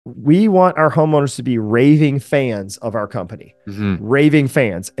We want our homeowners to be raving fans of our company, raving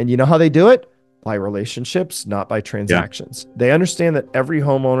fans. And you know how they do it? By relationships, not by Yeah. transactions. They understand that every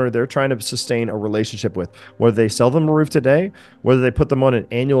homeowner they're trying to sustain a relationship with, whether they sell them a roof today, whether they put them on an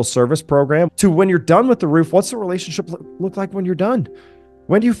annual service program, to when you're done with the roof, what's the relationship look like when you're done?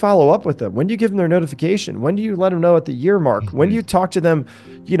 When do you follow up with them? When do you give them their notification? When do you let them know at the year mark? When do you talk to them,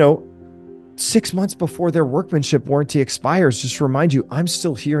 you know, 6 months before their workmanship warranty expires, just to remind you, I'm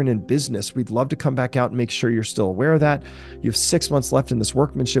still here and in business. We'd love to come back out and make sure you're still aware of that. You have 6 months left in this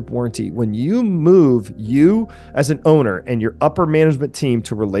workmanship warranty. When you move you as an owner and your upper management team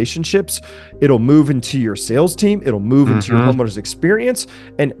to relationships, it'll move into your sales team. It'll move into your homeowner's experience.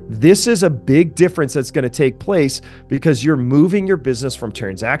 And this is a big difference that's going to take place because you're moving your business from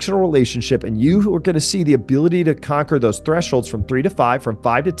transactional relationship, and you are going to see the ability to conquer those thresholds from 3 to 5, from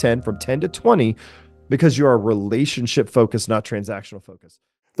 5 to 10, from 10 to 20, because you are relationship focused, not transactional focused.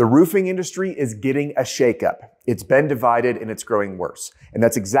 The roofing industry is getting a shakeup. It's been divided and it's growing worse. And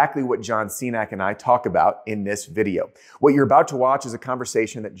that's exactly what John Senac and I talk about in this video. What you're about to watch is a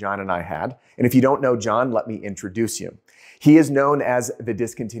conversation that John and I had. And if you don't know John, let me introduce you. He is known as the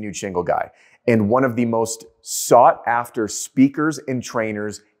discontinued shingle guy and one of the most sought after speakers and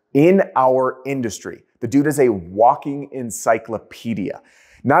trainers in our industry. The dude is a walking encyclopedia.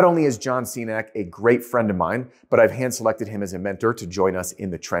 Not only is John Senac a great friend of mine, but I've hand-selected him as a mentor to join us in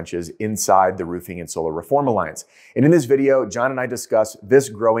the trenches inside the Roofing and Solar Reform Alliance. And in this video, John and I discuss this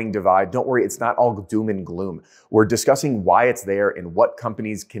growing divide. Don't worry, it's not all doom and gloom. We're discussing why it's there and what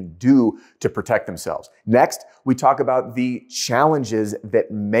companies can do to protect themselves. Next, we talk about the challenges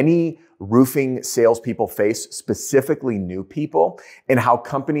that many roofing salespeople face, specifically new people, and how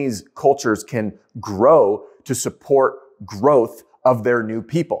companies' cultures can grow to support growth of their new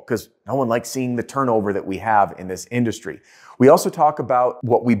people, because no one likes seeing the turnover that we have in this industry. We also talk about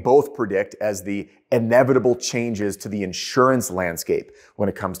what we both predict as the inevitable changes to the insurance landscape when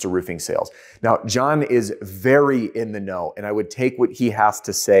it comes to roofing sales. Now, John is very in the know, and I would take what he has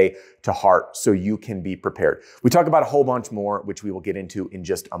to say to heart so you can be prepared. We talk about a whole bunch more, which we will get into in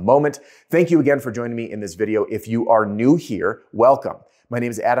just a moment. Thank you again for joining me in this video. If you are new here, welcome. My name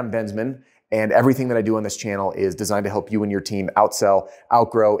is Adam Bensman, and everything that I do on this channel is designed to help you and your team outsell,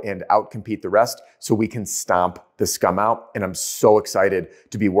 outgrow, and outcompete the rest so we can stomp the scum out. And I'm so excited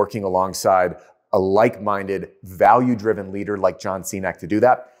to be working alongside a like-minded, value-driven leader like John Senac to do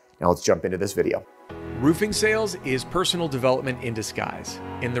that. Now let's jump into this video. Roofing sales is personal development in disguise,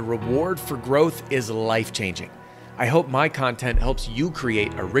 and the reward for growth is life-changing. I hope my content helps you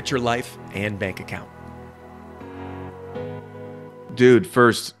create a richer life and bank account. Dude,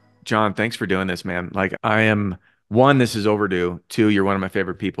 first, John, thanks for doing this, man. Like, one, this is overdue. Two, you're one of my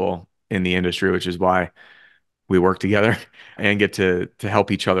favorite people in the industry, which is why we work together and get to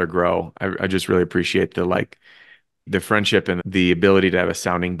help each other grow. I just really appreciate the friendship and the ability to have a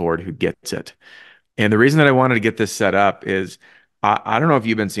sounding board who gets it. And the reason that I wanted to get this set up is I don't know if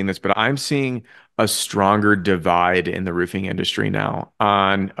you've been seeing this, but I'm seeing a stronger divide in the roofing industry now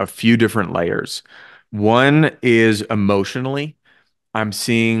on a few different layers. One is emotionally. I'm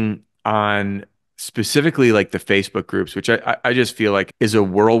seeing on specifically like the Facebook groups, which I just feel like is a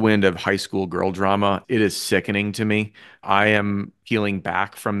whirlwind of high school girl drama. It is sickening to me. I am peeling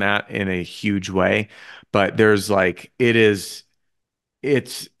back from that in a huge way, but there's like,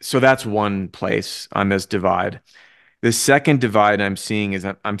 so that's one place on this divide. The second divide I'm seeing is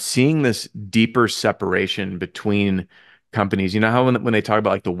I'm seeing this deeper separation between companies. You know how when they talk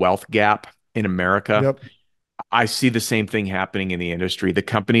about like the wealth gap in America? Yep. I see the same thing happening in the industry. The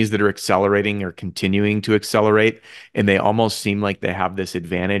companies that are accelerating are continuing to accelerate, and they almost seem like they have this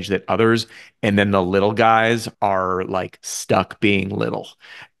advantage that others, and then the little guys are like stuck being little.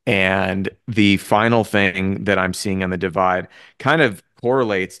 And the final thing that I'm seeing on the divide kind of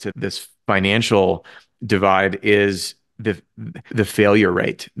correlates to this financial divide is the failure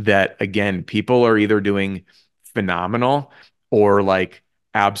rate that, again, people are either doing phenomenal or like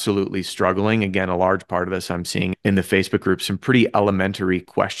absolutely struggling. Again, a large part of this I'm seeing in the Facebook group, some pretty elementary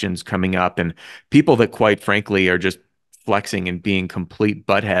questions coming up and people that quite frankly are just flexing and being complete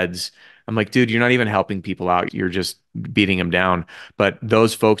buttheads. I'm like, dude, you're not even helping people out. You're just beating them down. But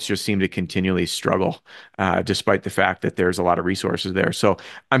those folks just seem to continually struggle, despite the fact that there's a lot of resources there. So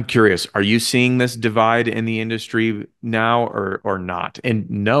I'm curious, are you seeing this divide in the industry now or not? And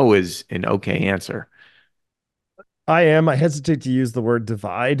no is an okay answer. I am. I hesitate to use the word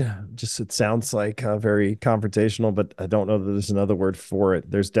divide. Just it sounds like very confrontational, but I don't know that there's another word for it.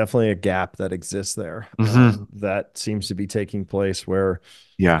 There's definitely a gap that exists there that seems to be taking place where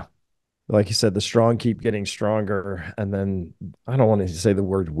Yeah. like you said, the strong keep getting stronger. And then I don't want to say the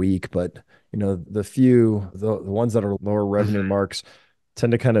word weak, but the ones that are lower revenue Mhm. marks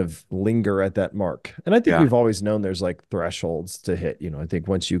tend to kind of linger at that mark. And I think Yeah. we've always known there's like thresholds to hit. I think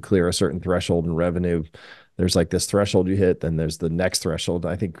once you clear a certain threshold in revenue, there's like this threshold you hit, then there's the next threshold.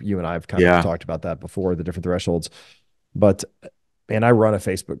 I think you and I have kind of Yeah. talked about that before, the different thresholds. But and I run a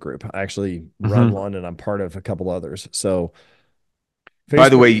Facebook group. I actually run Mhm. one and I'm part of a couple others. So By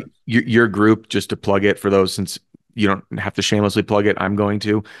the Facebook, way, your group, just to plug it for those, since you don't have to shamelessly plug it, I'm going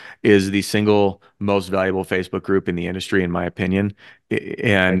to, is the single most valuable Facebook group in the industry, in my opinion. thank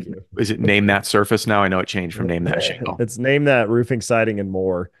And you. is it Name That Surface now? I know it changed from Name That Shingle. It's Name That Roofing, Siding, and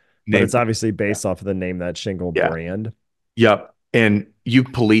More, but Name, it's obviously yeah, based off of the Name That Shingle yeah, brand. yep. And you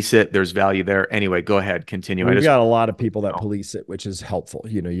police it. There's value there. Anyway, go ahead, continue. I We've just got a want lot of to people that know. police it, which is helpful.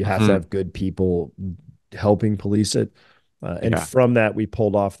 You have to Mhm. have good people helping police it. And Yeah. from that, we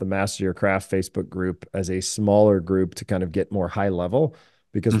pulled off the Master Your Craft Facebook group as a smaller group to kind of get more high level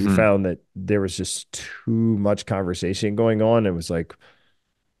because we Hmm. found that there was just too much conversation going on. It was like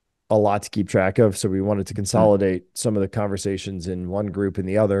a lot to keep track of. So we wanted to consolidate some of the conversations in one group and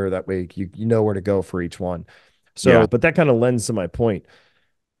the other. That way you know where to go for each one. Yeah. So, but that kind of lends to my point.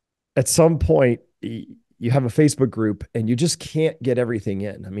 At some point, you have a Facebook group and you just can't get everything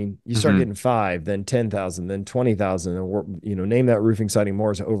in. I mean, you start Hmm. getting five, then 10,000, then 20,000, and Name That Roofing Siding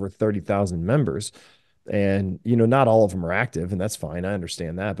More is over 30,000 members. And, not all of them are active, and that's fine. I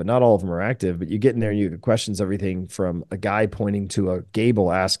understand that, but not all of them are active. But you get in there and you get questions, everything from a guy pointing to a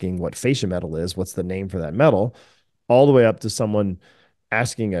gable asking what fascia metal is, what's the name for that metal, all the way up to someone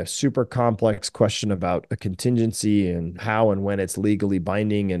asking a super complex question about a contingency and how and when it's legally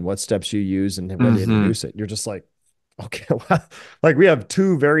binding and what steps you use and when to Hmm. introduce it. You're just like, okay, well, like we have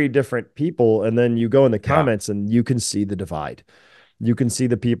two very different people. And then you go in the Yeah. comments and you can see the divide. You can see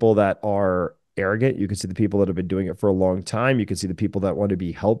the people that are arrogant. You can see the people that have been doing it for a long time. You can see the people that want to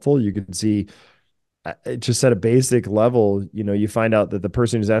be helpful. You can see just at a basic level, you find out that the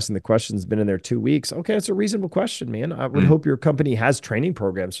person who's asking the question has been in there 2 weeks. Okay, it's a reasonable question, man. I would Mm. hope your company has training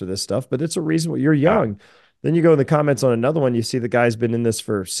programs for this stuff, but it's a reasonable. You're Yeah. young. Then you go in the comments on another one, you see the guy's been in this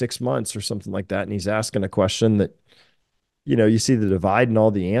for 6 months or something like that, and he's asking a question that you see the divide and all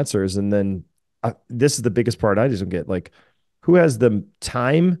the answers, and then this is the biggest part I just don't get. Like, who has the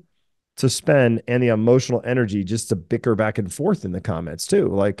time to spend and the emotional energy just to bicker back and forth in the comments too?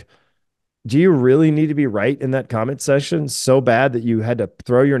 Like, do you really need to be right in that comment section so bad that you had to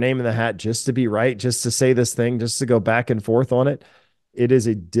throw your name in the hat just to be right, just to say this thing, just to go back and forth on it? It is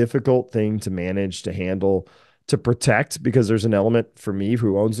a difficult thing to manage, to handle, to protect, because there's an element for me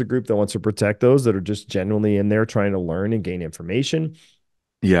who owns the group that wants to protect those that are just genuinely in there trying to learn and gain information.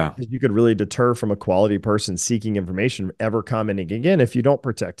 Yeah. You could really deter from a quality person seeking information ever commenting again if you don't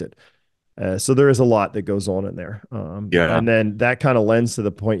protect it. So there is a lot that goes on in there. Yeah. And then that kind of lends to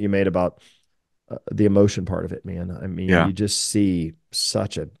the point you made about the emotion part of it, man. I mean, Yeah. you just see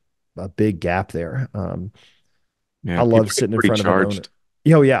such a big gap there. Yeah. I love People get sitting in pretty front of an owner. charged.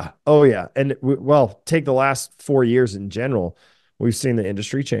 Oh yeah, oh yeah, and well, take the last 4 years in general. We've seen the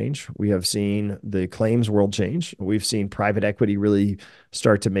industry change. We have seen the claims world change. We've seen private equity really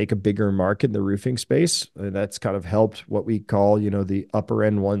start to make a bigger mark in the roofing space. And that's kind of helped what we call, the upper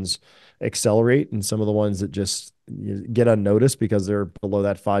end ones accelerate, and some of the ones that just get unnoticed because they're below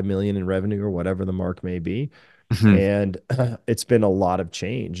that 5 million in revenue or whatever the mark may be. Mhm. And it's been a lot of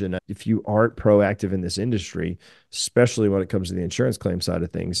change. And if you aren't proactive in this industry, especially when it comes to the insurance claim side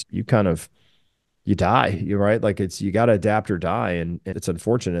of things, you die. You're right. Like you got to adapt or die. And it's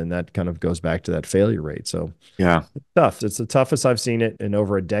unfortunate. And that kind of goes back to that failure rate. So Yeah. tough. It's the toughest I've seen it in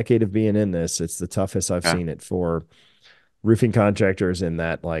over a decade of being in this. It's the toughest I've Yeah. seen it for roofing contractors in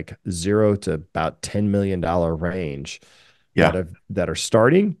that like 0 to about $10 million range Yeah. that are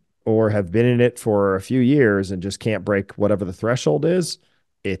starting or have been in it for a few years and just can't break whatever the threshold is.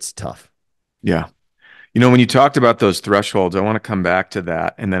 It's tough. Yeah. When you talked about those thresholds, I want to come back to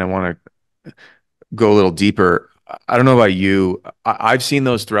that, and then I want to go a little deeper. I don't know about you. I've seen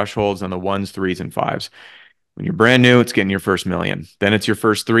those thresholds on the ones, threes, and fives. When you're brand new, it's getting your first million. Then it's your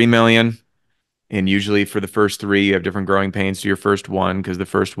first 3 million. And usually for the first three, you have different growing pains to your first one, because the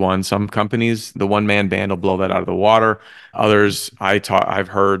first one, some companies, the one man band will blow that out of the water. Others, I've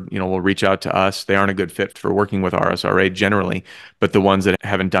heard, will reach out to us. They aren't a good fit for working with RSRA generally, but the ones that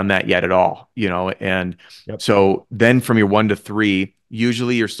haven't done that yet at all, and Yep. so then from your 1 to 3,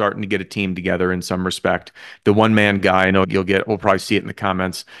 usually you're starting to get a team together in some respect. The one man guy, I know we'll probably see it in the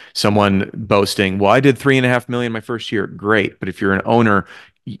comments, someone boasting, well, I did 3.5 million my first year. Great. But if you're an owner,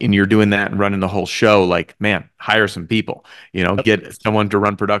 and you're doing that and running the whole show, like, man, hire some people, get someone to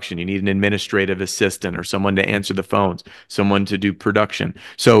run production. You need an administrative assistant or someone to answer the phones, someone to do production.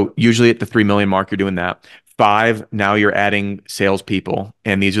 So usually at the 3 million mark, you're doing that. 5, now you're adding salespeople.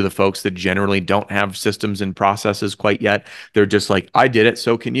 And these are the folks that generally don't have systems and processes quite yet. They're just like, I did it,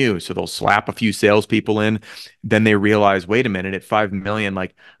 so can you. So they'll slap a few salespeople in. Then they realize, wait a minute, at 5 million,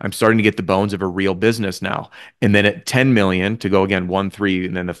 like I'm starting to get the bones of a real business now. And then at 10 million, to go again, 1, 3,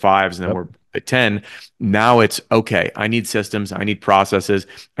 and then the 5s, and then we're at 10. Now it's okay. I need systems. I need processes.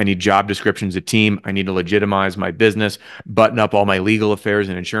 I need job descriptions, a team. I need to legitimize my business, button up all my legal affairs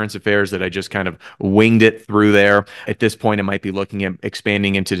and insurance affairs that I just kind of winged it through there. At this point, it might be looking at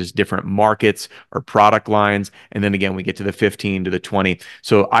expanding into just different markets or product lines. And then again, we get to the 15 to the 20.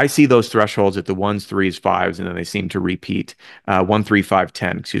 So I see those thresholds at the 1s, 3s, 5s, and then they seem to repeat 1, 3, 5,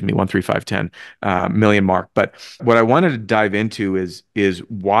 10, excuse me, 1, 3, 5, 10 million mark. But what I wanted to dive into is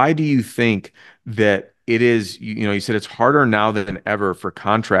why do you think that it is, you said it's harder now than ever for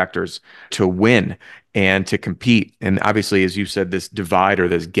contractors to win and to compete. And obviously, as you said, this divide or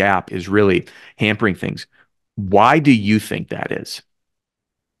this gap is really hampering things. Why do you think that is?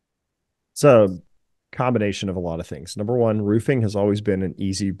 It's a combination of a lot of things. Number one, roofing has always been an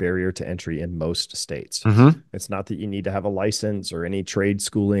easy barrier to entry in most states. It's not that you need to have a license or any trade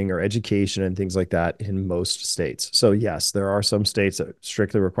schooling or education and things like that in most states. So yes, there are some states that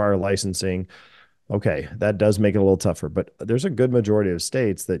strictly require licensing. Okay, that does make it a little tougher, but there's a good majority of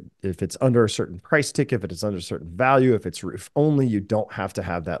states that if it's under a certain price ticket, if it's under a certain value, if it's roof only, you don't have to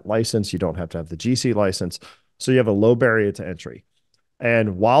have that license. You don't have to have the GC license. So you have a low barrier to entry.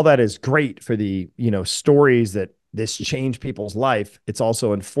 And while that is great for the, stories that this changed people's life, it's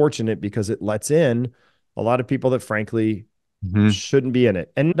also unfortunate because it lets in a lot of people that frankly shouldn't be in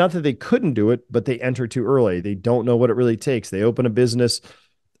it. And not that they couldn't do it, but they enter too early. They don't know what it really takes. They open a business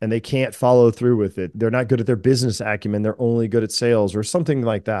and they can't follow through with it. They're not good at their business acumen. They're only good at sales or something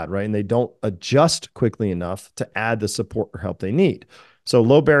like that, right? And they don't adjust quickly enough to add the support or help they need. So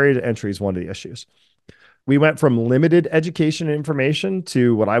low barrier to entry is one of the issues. We went from limited education and information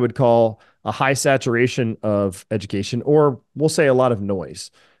to what I would call a high saturation of education, or we'll say a lot of noise.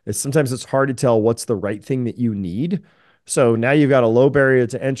 Sometimes it's hard to tell what's the right thing that you need. So now you've got a low barrier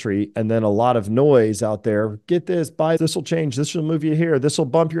to entry and then a lot of noise out there. Get this, buy, this will change. This will move you here. This will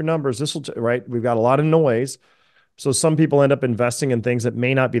bump your numbers. Right? We've got a lot of noise. So some people end up investing in things that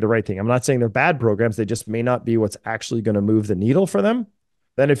may not be the right thing. I'm not saying they're bad programs. They just may not be what's actually going to move the needle for them.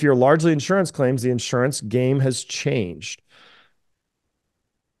 Then if you're largely insurance claims, the insurance game has changed.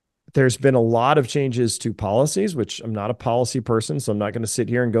 There's been a lot of changes to policies, which I'm not a policy person, so I'm not going to sit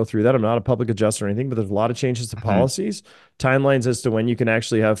here and go through that. I'm not a public adjuster or anything, but there's a lot of changes to policies, timelines as to when you can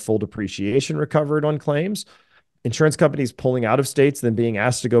actually have full depreciation recovered on claims, insurance companies pulling out of states, then being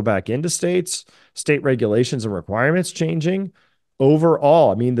asked to go back into states, state regulations and requirements changing.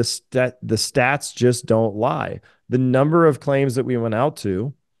 Overall, I mean, the stats just don't lie. The number of claims that we went out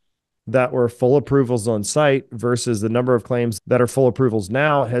to that were full approvals on site versus the number of claims that are full approvals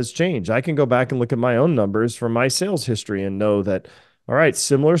now has changed. I can go back and look at my own numbers from my sales history and know that, all right,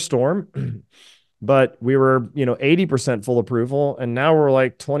 similar storm, but we were, 80% full approval. And now we're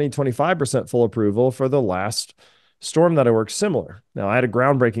like 25% full approval for the last storm that I worked similar. Now I had a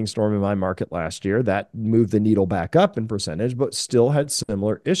groundbreaking storm in my market last year that moved the needle back up in percentage, but still had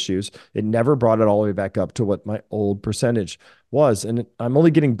similar issues. It never brought it all the way back up to what my old percentage was. And I'm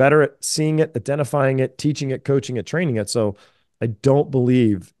only getting better at seeing it, identifying it, teaching it, coaching it, training it. So I don't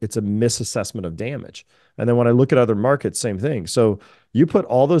believe it's a misassessment of damage. And then when I look at other markets, same thing. So you put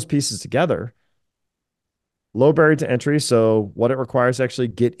all those pieces together, low barrier to entry. So what it requires to actually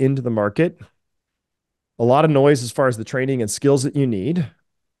get into the market, a lot of noise as far as the training and skills that you need,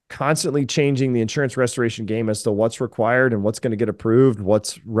 constantly changing the insurance restoration game as to what's required and what's going to get approved,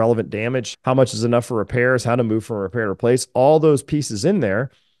 what's relevant damage, how much is enough for repairs, how to move from repair to replace, all those pieces in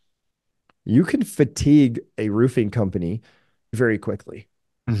there. You can fatigue a roofing company very quickly.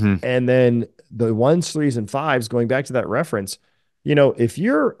 And then the 1s, 3s, and 5s, going back to that reference, if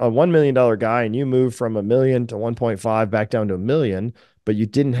you're a $1 million guy and you move from $1 million to 1.5 back down to $1 million, but you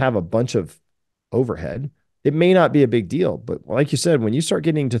didn't have a bunch of overhead, it may not be a big deal. But like you said, when you start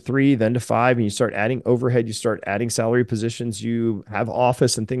getting to 3, then to 5, and you start adding overhead, you start adding salary positions, you have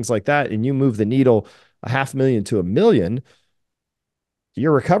office and things like that, and you move the needle $500,000 to $1 million,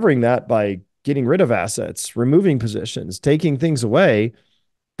 you're recovering that by getting rid of assets, removing positions, taking things away.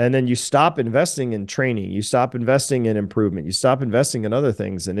 And then you stop investing in training, you stop investing in improvement, you stop investing in other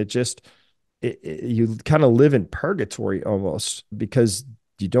things. And you kind of live in purgatory almost because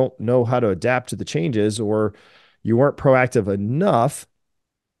you don't know how to adapt to the changes, or you weren't proactive enough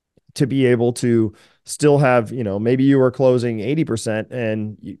to be able to still have, maybe you were closing 80%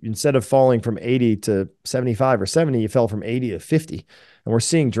 and instead of falling from 80 to 75 or 70, you fell from 80 to 50. And we're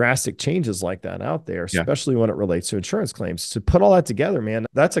seeing drastic changes like that out there, Yeah. especially when it relates to insurance claims. To put all that together, man,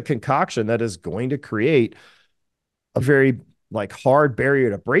 that's a concoction that is going to create a very like hard barrier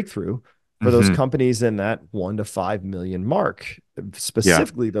to breakthrough for those companies in that 1 to 5 million mark,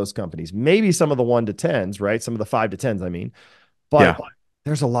 specifically those companies, maybe some of the 1 to 10s, right? Some of the 5 to 10s, I mean, but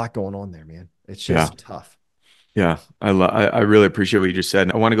there's a lot going on there, man. It's just tough. Yeah, I really appreciate what you just said.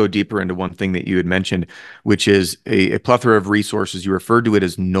 And I want to go deeper into one thing that you had mentioned, which is a plethora of resources. You referred to it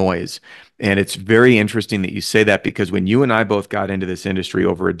as noise. And it's very interesting that you say that, because when you and I both got into this industry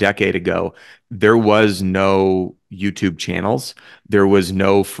over a decade ago, there was no YouTube channels. There was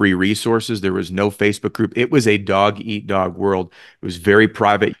no free resources. There was no Facebook group. It was a dog eat dog world. It was very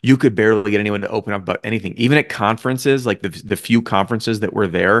private. You could barely get anyone to open up about anything. Even at conferences, like the few conferences that were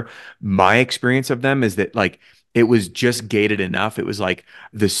there, my experience of them is that like, it was just gated enough. It was like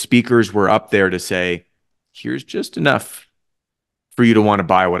the speakers were up there to say, here's just enough for you to want to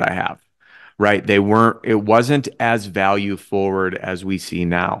buy what I have, right? It wasn't as value forward as we see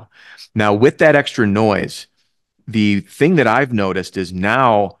now. Now, with that extra noise, the thing that I've noticed is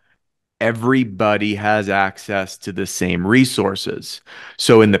now everybody has access to the same resources.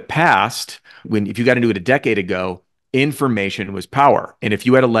 So in the past, if you got into it a decade ago, information was power. And if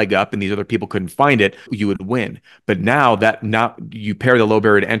you had a leg up and these other people couldn't find it, you would win. But now you pair the low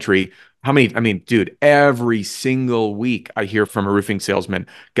barrier to entry. I mean, dude, every single week I hear from a roofing salesman,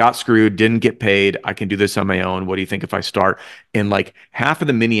 got screwed, didn't get paid. I can do this on my own. What do you think if I start? And like half of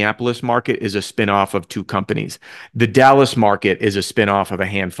the Minneapolis market is a spinoff of 2 companies. The Dallas market is a spinoff of a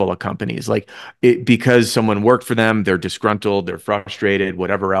handful of companies. Because someone worked for them, they're disgruntled, they're frustrated,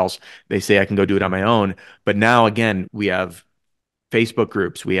 whatever else. They say I can go do it on my own. But now again, we have Facebook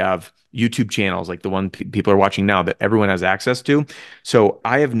groups, we have YouTube channels like the one people are watching now that everyone has access to. So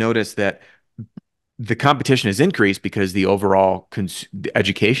I have noticed that the competition has increased because the overall the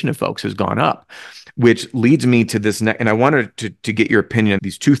education of folks has gone up, which leads me to this and I wanted to get your opinion on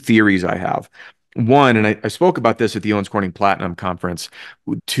these 2 theories I have. One, and I spoke about this at the Owens Corning Platinum Conference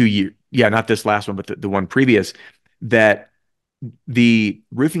 2 years, not this last one, but the one previous, that the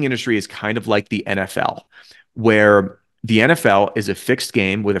roofing industry is kind of like the NFL, where the NFL is a fixed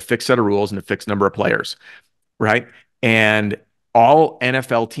game with a fixed set of rules and a fixed number of players, right? And all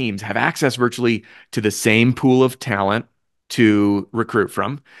NFL teams have access virtually to the same pool of talent to recruit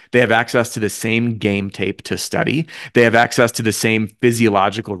from. They have access to the same game tape to study. They have access to the same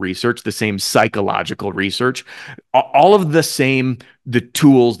physiological research, the same psychological research, all of the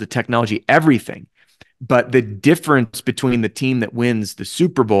tools, the technology, everything. But the difference between the team that wins the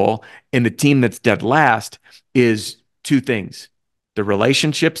Super Bowl and the team that's dead last is 2 things: the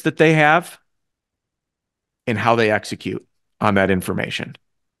relationships that they have and how they execute on that information.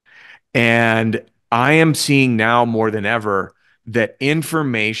 And I am seeing now more than ever that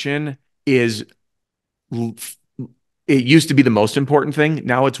information it used to be the most important thing.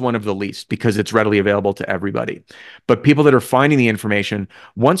 Now it's one of the least because it's readily available to everybody. But people that are finding the information,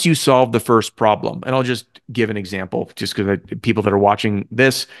 once you solve the first problem, and I'll just give an example just because people that are watching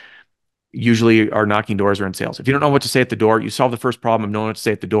this usually are knocking doors or in sales. If you don't know what to say at the door, you solve the first problem of knowing what to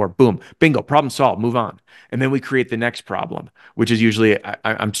say at the door. Boom, bingo, problem solved, move on. And then we create the next problem, which is usually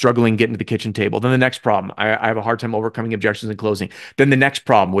I'm struggling getting to the kitchen table. Then the next problem, I have a hard time overcoming objections and closing. Then the next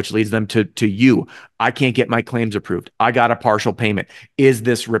problem, which leads them to you. I can't get my claims approved. I got a partial payment. Is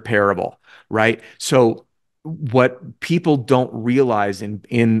this repairable? Right? So what people don't realize in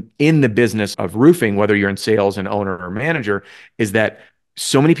the business of roofing, whether you're in sales, an owner or manager, is that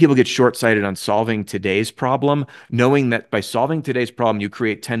so many people get short-sighted on solving today's problem, knowing that by solving today's problem, you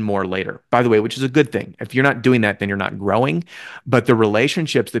create 10 more later, by the way, which is a good thing. If you're not doing that, then you're not growing. But the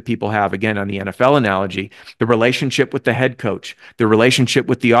relationships that people have, again, on the NFL analogy, the relationship with the head coach, the relationship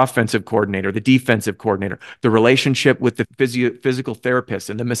with the offensive coordinator, the defensive coordinator, the relationship with the physical therapist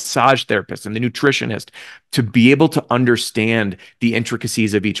and the massage therapist and the nutritionist, to be able to understand the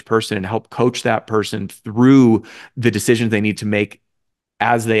intricacies of each person and help coach that person through the decisions they need to make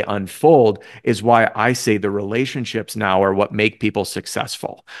as they unfold, is why I say the relationships now are what make people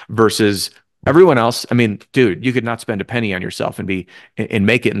successful versus everyone else. I mean, dude, you could not spend a penny on yourself and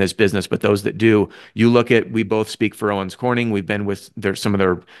make it in this business, but those that do, we both speak for Owens Corning. We've been with we've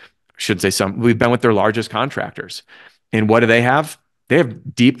been with their largest contractors. And what do they have? They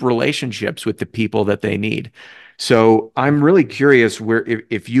have deep relationships with the people that they need. So I'm really curious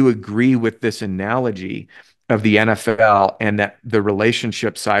if you agree with this analogy of the NFL and that the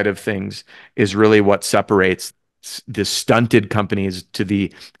relationship side of things is really what separates the stunted companies to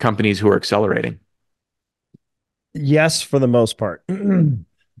the companies who are accelerating? Yes, for the most part. I'm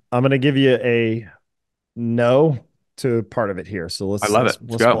going to give you a no to part of it here. So I let's love it. let's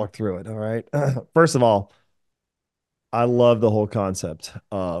Let's let's go. walk through it. All right. First of all, I love the whole concept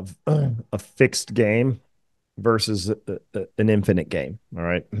of a fixed game versus an infinite game. All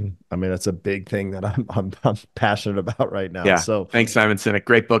right. I mean, that's a big thing that I'm passionate about right now. Yeah. So Thanks, Simon Sinek.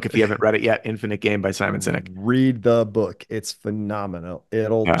 Great book. If you haven't read it yet, Infinite Game by Simon Sinek. read the book. It's phenomenal.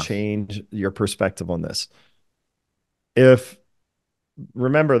 It'll Yeah. change your perspective on this. If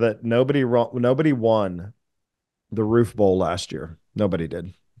remember that nobody won the Roof Bowl last year. Nobody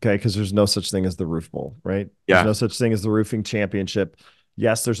did. Okay, because there's no such thing as the Roof Bowl, right? There's Yeah. no such thing as the roofing championship.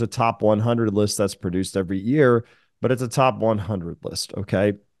 Yes, there's a top 100 list that's produced every year, but it's a top 100 list.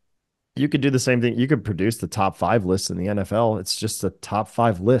 Okay, you could do the same thing. You could produce the top 5 lists in the NFL. It's just a top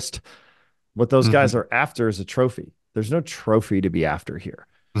 5 list. What those guys Hmm. are after is a trophy. There's no trophy to be after here,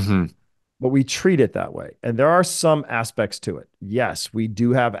 Hmm. but we treat it that way. And there are some aspects to it. Yes, we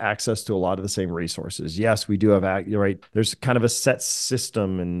do have access to a lot of the same resources. Yes, we do have, right? There's kind of a set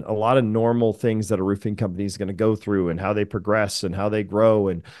system and a lot of normal things that a roofing company is going to go through and how they progress and how they grow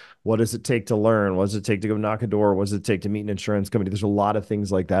and what does it take to learn? What does it take to go knock a door? What does it take to meet an insurance company? There's a lot of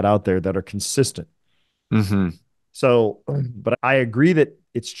things like that out there that are consistent. Hmm. So, but I agree that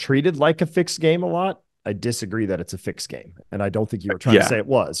it's treated like a fixed game a lot. I disagree that it's a fixed game. And I don't think you were trying to Yeah. say it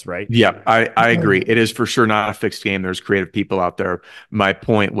was, right? Yeah, I agree. It is for sure not a fixed game. There's creative people out there. My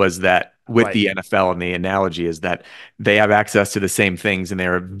point was that with Right. the NFL and the analogy is that they have access to the same things and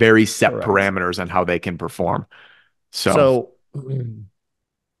there are very set Correct. parameters on how they can perform. So, So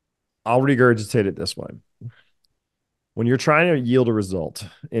I'll regurgitate it this way. When you're trying to yield a result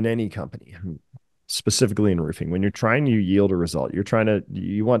in any company, specifically in roofing, when you're trying to yield a result,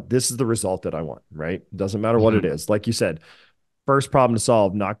 you want, this is the result that I want, right? Doesn't matter what it mhm, is. Like you said, first problem to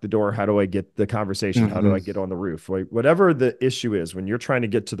solve, knock the door. How do I get the conversation? How do mhm, I get on the roof? Right? Whatever the issue is, when you're trying to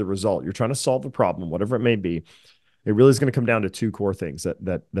get to the result, you're trying to solve a problem, whatever it may be. It really is going to come down to 2 core things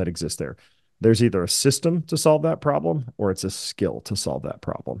that exist there. There's either a system to solve that problem or it's a skill to solve that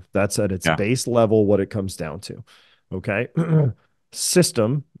problem. That's at its yeah, base level what it comes down to. Okay.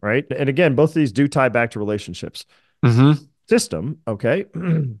 System, right? And again, both of these do tie back to relationships. mhm, System, okay.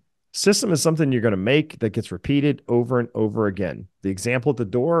 System is something you're going to make that gets repeated over and over again. The example at the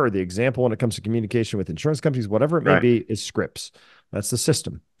door or the example when it comes to communication with insurance companies, whatever it may right, be, is scripts. That's the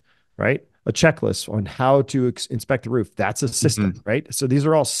system, right? A checklist on how to inspect the roof. That's a system, mhm, right? So these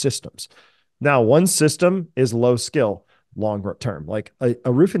are all systems. Now, one system is low skill, long term. Like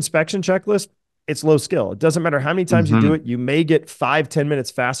a roof inspection checklist, it's low skill. It doesn't matter how many times you do mhm, it. You may get 5-10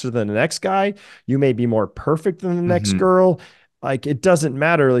 minutes faster than the next guy. You may be more perfect than the next mhm, girl. Like it doesn't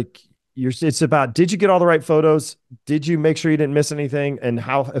matter. Like it's about, did you get all the right photos? Did you make sure you didn't miss anything? And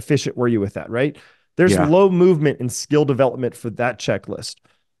how efficient were you with that? Right. There's yeah, low movement and skill development for that checklist.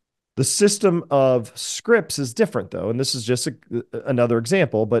 The system of scripts is different though. And this is just another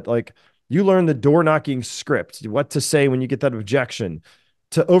example, but like you learn the door knocking script, what to say when you get that objection.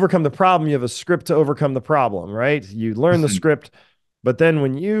 To overcome the problem, you have a script to overcome the problem, right? You learn the mhm, script, but then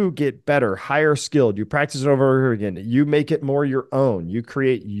when you get better, higher skilled, you practice it over and over again, you make it more your own. You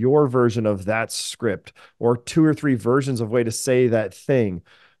create your version of that script or 2 or 3 versions of way to say that thing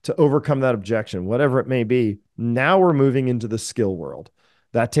to overcome that objection, whatever it may be. Now we're moving into the skill world.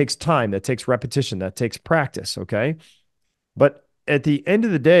 That takes time, that takes repetition, that takes practice. Okay. But at the end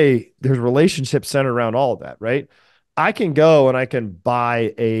of the day, there's relationships centered around all of that, right? I can go and I can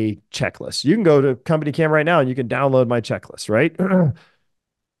buy a checklist. You can go to Company Cam right now and you can download my checklist, right?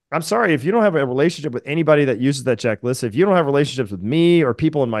 I'm sorry, if you don't have a relationship with anybody that uses that checklist, if you don't have relationships with me or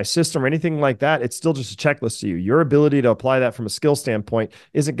people in my system or anything like that, it's still just a checklist to you. Your ability to apply that from a skill standpoint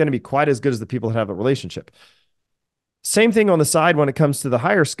isn't going to be quite as good as the people that have a relationship. Same thing on the side when it comes to the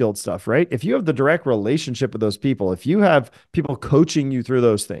higher skilled stuff, right? If you have the direct relationship with those people, if you have people coaching you through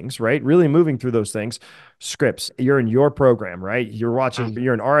those things, right? Really moving through those things, scripts, you're in your program, right? You're watching,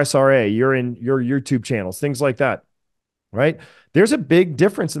 you're in RSRA, you're in your YouTube channels, things like that, right? There's a big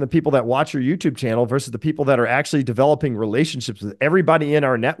difference in the people that watch your YouTube channel versus the people that are actually developing relationships with everybody in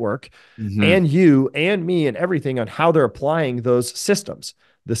our network mhm, and you and me and everything on how they're applying those systems.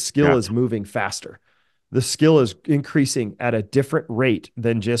 The skill yeah, is moving faster. The skill is increasing at a different rate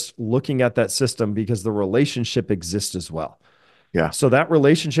than just looking at that system because the relationship exists as well. yeah, So that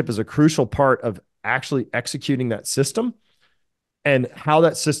relationship is a crucial part of actually executing that system and how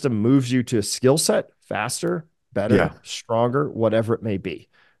that system moves you to a skill set faster, yeah, better, stronger, whatever it may be.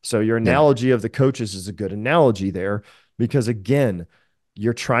 So your yeah, analogy of the coaches is a good analogy there because again,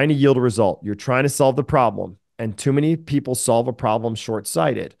 you're trying to yield a result. You're trying to solve the problem. And too many people solve a problem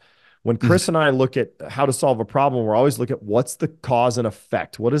short-sighted. When Mhm. Chris and I look at how to solve a problem, we're always looking at what's the cause and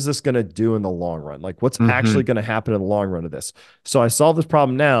effect. What is this going to do in the long run? Like what's actually Mhm. going to happen in the long run of this? So I solve this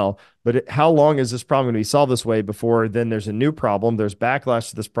problem now, but how long is this problem going to be solved this way before then there's a new problem? There's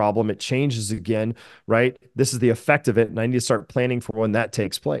backlash to this problem. It changes again, right? This is the effect of it. And I need to start planning for when that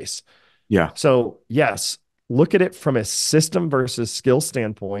takes place. Yeah. So, yes, look at it from a system versus skill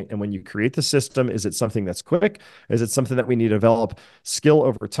standpoint. And when you create the system, is it something that's quick? Is it something that we need to develop skill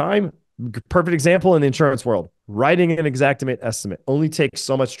over time? Perfect example in the insurance world, writing an exactimate estimate only takes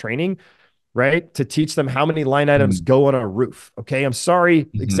so much training, right? To teach them how many line items Mhm. go on a roof. Okay. I'm sorry.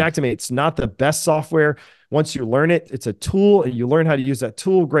 Mhm. Xactimate's not the best software. Once you learn it, it's a tool and you learn how to use that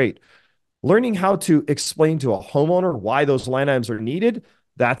tool. Great. Learning how to explain to a homeowner why those line items are needed,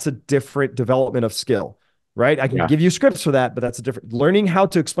 that's a different development of skill, right? I can Yeah. give you scripts for that, but that's a different learning how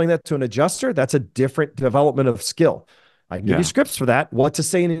to explain that to an adjuster. That's a different development of skill. I can give you Yeah. scripts for that, what to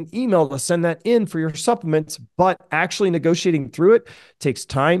say in an email to send that in for your supplements, but actually negotiating through it takes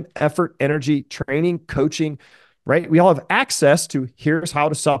time, effort, energy, training, coaching, right? We all have access to here's how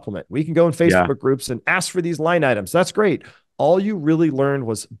to supplement. We can go in Yeah. Facebook groups and ask for these line items. That's great. All you really learned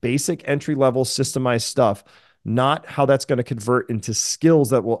was basic entry level systemized stuff, not how that's going to convert into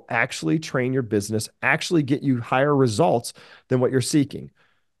skills that will actually train your business, actually get you higher results than what you're seeking.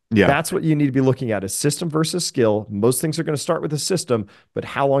 Yeah. That's what you need to be looking at is system versus skill. Most things are going to start with a system, but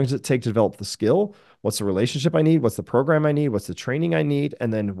how long does it take to develop the skill? What's the relationship I need? What's the program I need? What's the training I need?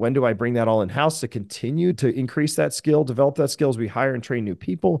 And then when do I bring that all in house to continue to increase that skill, develop that skill as we hire and train new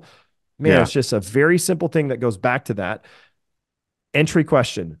people? Man, Yeah. it's just a very simple thing that goes back to that. Entry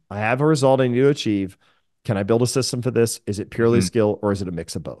question. I have a result I need to achieve. Can I build a system for this? Is it purely Mhm. skill or is it a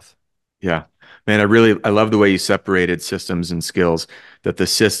mix of both? Yeah. Man, I love the way you separated systems and skills, that the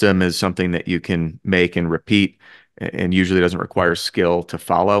system is something that you can make and repeat and usually doesn't require skill to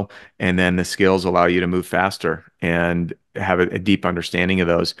follow. And then the skills allow you to move faster and have a deep understanding of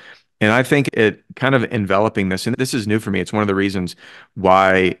those. And I think it kind of enveloping this, and this is new for me. It's one of the reasons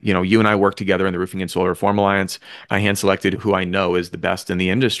why, you and I work together in the Roofing and Solar Reform Alliance. I hand selected who I know is the best in the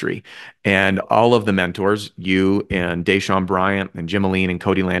industry. And all of the mentors, you and Deshaun Bryant and Jim Aline and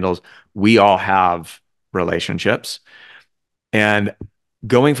Cody Landels, we all have relationships. And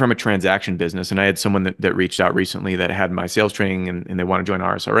going from a transaction business, and I had someone that reached out recently that had my sales training and they want to join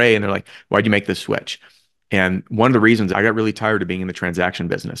RSRA, and they're like, why'd you make this switch? And one of the reasons, I got really tired of being in the transaction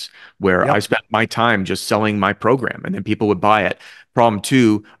business where I Yep. spent my time just selling my program and then people would buy it. Problem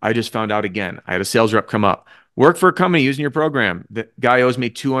two, I just found out again, I had a sales rep come up, work for a company using your program. The guy owes me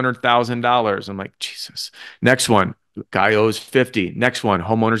 $200,000. I'm like, Jesus. Next one, guy owes 50. Next one,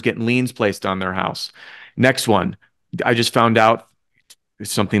 homeowners getting liens placed on their house. Next one, I just found out, it's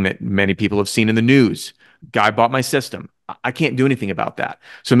something that many people have seen in the news. Guy bought my system. I can't do anything about that.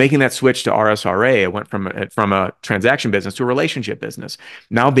 So making that switch to RSRA, I went from a transaction business to a relationship business.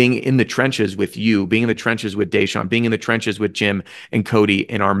 Now being in the trenches with you, being in the trenches with Deshaun, being in the trenches with Jim and Cody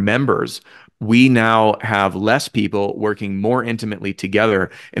and our members, we now have less people working more intimately together,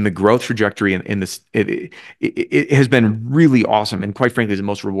 in the growth trajectory in this. It has been really awesome, and quite frankly, is the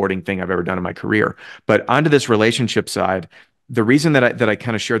most rewarding thing I've ever done in my career. But onto this relationship side, the reason that I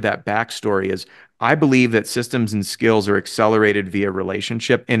kind of shared that backstory is I believe that systems and skills are accelerated via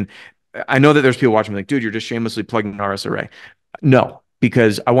relationship. And I know that there's people watching me like, dude, you're just shamelessly plugging RSRA. No,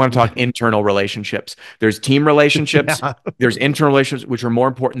 because I want to talk internal relationships. There's team relationships, Yeah. there's internal relationships, which are more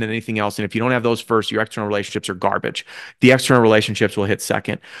important than anything else. And if you don't have those first, your external relationships are garbage. The external relationships will hit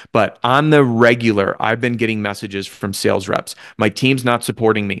second. But on the regular, I've been getting messages from sales reps. My team's not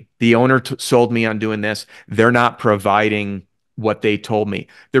supporting me. The owner sold me on doing this. They're not providing what they told me.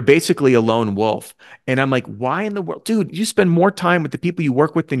 They're basically a lone wolf. And I'm like, why in the world? Dude, you spend more time with the people you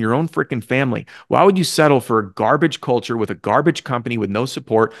work with than your own freaking family. Why would you settle for a garbage culture with a garbage company with no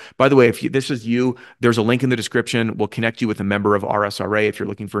support? By the way, if this is you, there's a link in the description. We'll connect you with a member of RSRA if you're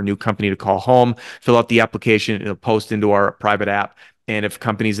looking for a new company to call home. Fill out the application. It'll post into our private app. And if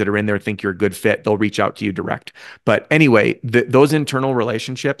companies that are in there think you're a good fit, they'll reach out to you direct. But anyway, those internal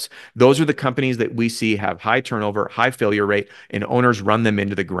relationships, those are the companies that we see have high turnover, high failure rate, and owners run them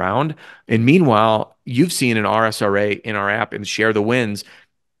into the ground. And meanwhile, you've seen an RSRA in our app and share the wins,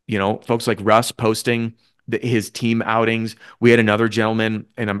 folks like Russ posting his team outings. We had another gentleman,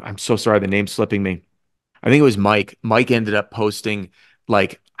 and I'm so sorry, the name's slipping me. I think it was Mike. Mike ended up posting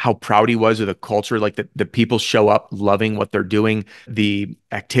like how proud he was of the culture, like the people show up loving what they're doing, the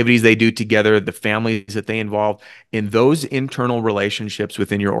activities they do together, the families that they involve. And those internal relationships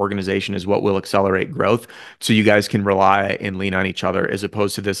within your organization is what will accelerate growth. So you guys can rely and lean on each other as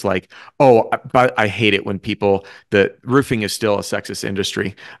opposed to this like, oh, but I hate it when people, the roofing is still a sexist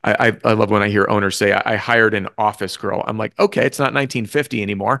industry. I love when I hear owners say, I hired an office girl. I'm like, okay, it's not 1950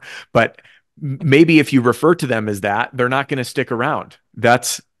 anymore, but maybe if you refer to them as that, they're not going to stick around.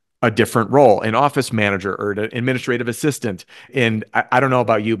 That's a different role, an office manager or an administrative assistant. And I don't know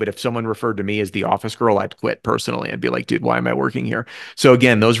about you, but if someone referred to me as the office girl, I'd quit personally. I'd be like, dude, why am I working here? So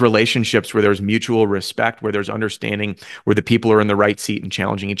again, those relationships where there's mutual respect, where there's understanding, where the people are in the right seat and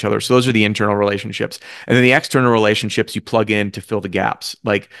challenging each other. So those are the internal relationships. And then the external relationships you plug in to fill the gaps.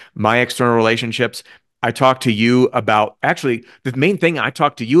 Like my external relationships, I talk to you about, actually, the main thing I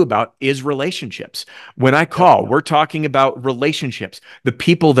talk to you about is relationships. When I call, we're talking about relationships, the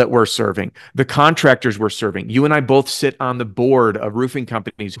people that we're serving, the contractors we're serving. You and I both sit on the board of roofing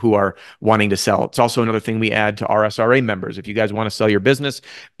companies who are wanting to sell. It's also another thing we add to RSRA members. If you guys want to sell your business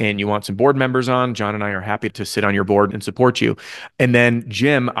and you want some board members on, John and I are happy to sit on your board and support you. And then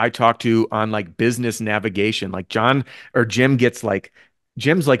Jim, I talk to on like business navigation. Like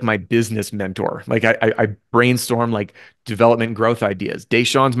Jim's like my business mentor. Like I brainstorm like development growth ideas.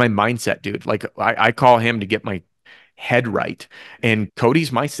 Deshaun's my mindset dude. Like I call him to get my head right. And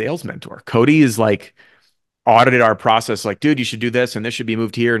Cody's my sales mentor. Cody is like audited our process. Like, dude, you should do this and this should be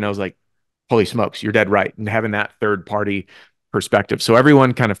moved here. And I was like, holy smokes, you're dead right. And having that third party perspective. So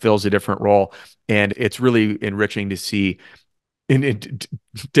everyone kind of fills a different role. And it's really enriching to see. And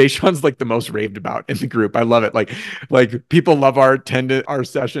Deshaun's like the most raved about in the group. I love it. Like people love our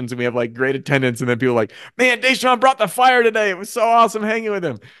sessions, and we have like great attendance. And then people are like, man, Deshaun brought the fire today. It was so awesome hanging with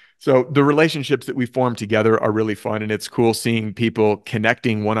him. So the relationships that we form together are really fun, and it's cool seeing people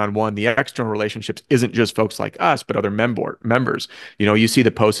connecting one-on-one. The external relationships isn't just folks like us, but other members. You know, you see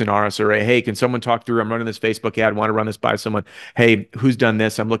the posts in RSRA, hey, can someone talk through, I'm running this Facebook ad, want to run this by someone. Hey, who's done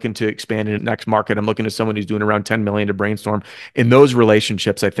this? I'm looking to expand in the next market. I'm looking to someone who's doing around 10 million to brainstorm. And those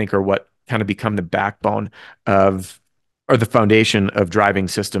relationships, I think, are what kind of become the backbone of, or the foundation of driving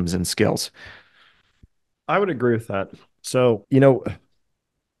systems and skills. I would agree with that. So,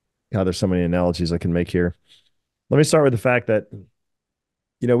 God, there's so many analogies I can make here. Let me start with the fact that,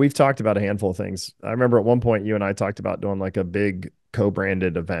 we've talked about a handful of things. I remember at one point you and I talked about doing like a big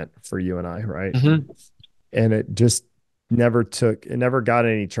co-branded event for you and I, right? Mm-hmm. And it just never got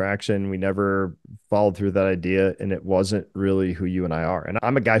any traction. We never followed through that idea, and it wasn't really who you and I are. And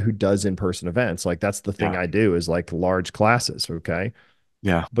I'm a guy who does in-person events. Like that's the thing I do is like large classes. Okay.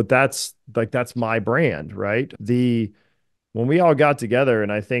 Yeah. But that's my brand, right? When we all got together,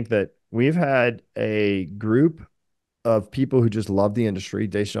 and I think that we've had a group of people who just love the industry,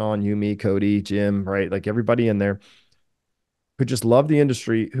 Deshaun, you, me, Cody, Jim, right? Like everybody in there who just love the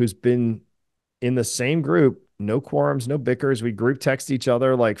industry, who's been in the same group, no quorums, no bickers. We group text each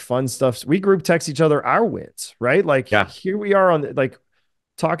other, like fun stuff. We group text each other our wins, right? Like here we are on like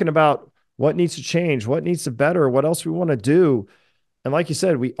talking about what needs to change, what needs to better, what else we want to do. And like you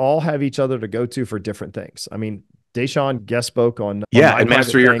said, we all have each other to go to for different things. I mean, Deshaun guest spoke on and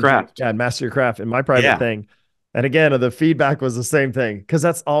master your craft. Yeah, master your craft. And my private thing. And again, the feedback was the same thing because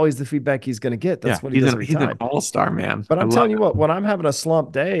that's always the feedback he's going to get. That's what he does every time. He's an all-star, man. But I'm telling you what, when I'm having a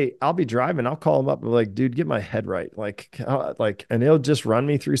slump day, I'll be driving. I'll call him up and be like, dude, get my head right. And he'll just run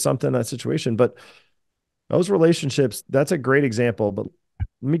me through something, that situation. But those relationships, that's a great example. But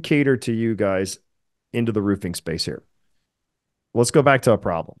let me cater to you guys into the roofing space here. Let's go back to a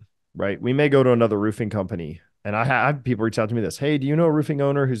problem, right? We may go to another roofing company. And I have people reach out to me hey, do you know a roofing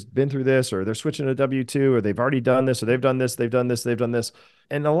owner who's been through this, or they're switching to W-2, or they've already done this, or they've done this, they've done this, they've done this.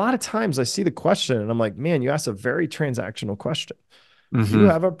 And a lot of times I see the question and I'm like, man, you asked a very transactional question. Mm-hmm. You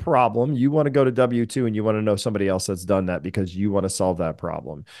have a problem. You want to go to W-2 and you want to know somebody else that's done that because you want to solve that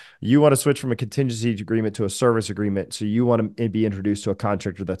problem. You want to switch from a contingency agreement to a service agreement. So you want to be introduced to a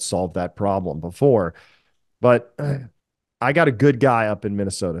contractor that solved that problem before. But I got a good guy up in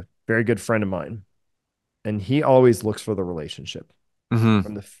Minnesota, very good friend of mine. And he always looks for the relationship. Mm-hmm.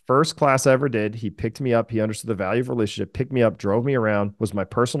 From the first class I ever did, he picked me up. He understood the value of relationship, picked me up, drove me around, was my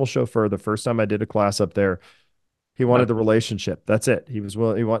personal chauffeur the first time I did a class up there. He wanted the relationship. That's it. He was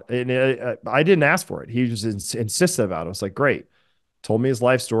willing. I didn't ask for it. He was insistent about it. I was like, great. Told me his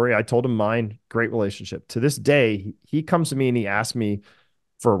life story. I told him mine. Great relationship. To this day, he comes to me and he asks me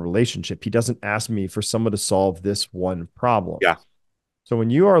for a relationship. He doesn't ask me for someone to solve this one problem. Yeah. So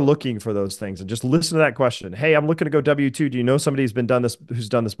when you are looking for those things, and just listen to that question, hey, I'm looking to go W-2. Do you know somebody who's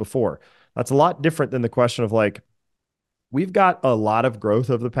done this before? That's a lot different than the question of like, we've got a lot of growth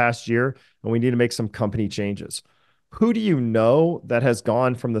over the past year and we need to make some company changes. Who do you know that has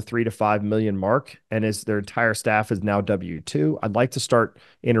gone from the 3 to 5 million mark and is their entire staff is now W-2? I'd like to start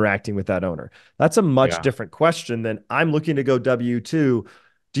interacting with that owner. That's a much Yeah. different question than I'm looking to go W-2.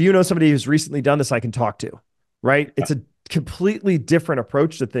 Do you know somebody who's recently done this I can talk to? Right? It's a completely different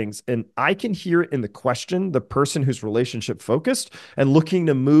approach to things. And I can hear it in the question, the person who's relationship focused and looking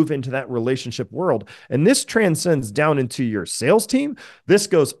to move into that relationship world. And this transcends down into your sales team. This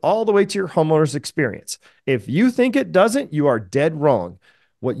goes all the way to your homeowner's experience. If you think it doesn't, you are dead wrong.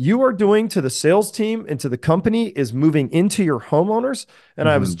 What you are doing to the sales team and to the company is moving into your homeowners. And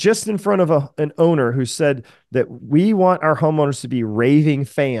I was just in front of an owner who said that we want our homeowners to be raving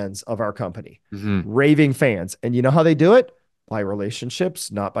fans of our company, raving fans. And you know how they do it? By relationships,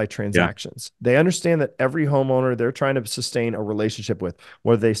 not by transactions. They understand that every homeowner they're trying to sustain a relationship with,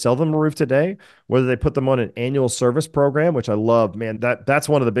 whether they sell them a roof today, whether they put them on an annual service program, which I love, man, that's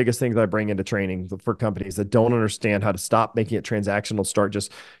one of the biggest things I bring into training for companies that don't understand how to stop making it transactional, start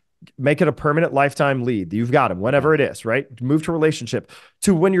just make it a permanent lifetime lead. You've got them whenever it is, right? Move to relationship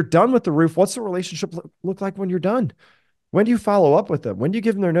to when you're done with the roof. What's the relationship look like when you're done? When do you follow up with them? When do you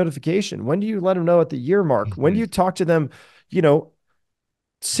give them their notification? When do you let them know at the year mark? When do you talk to them, you know,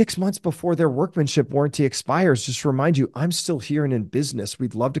 6 months before their workmanship warranty expires? Just remind you, I'm still here and in business.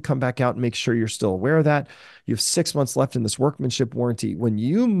 We'd love to come back out and make sure you're still aware of that. You have 6 months left in this workmanship warranty. When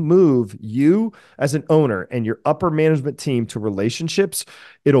you move you as an owner and your upper management team to relationships,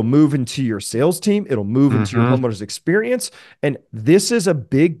 it'll move into your sales team. It'll move into your homeowner's experience. And this is a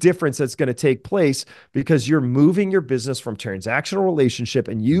big difference that's going to take place because you're moving your business from transactional relationship,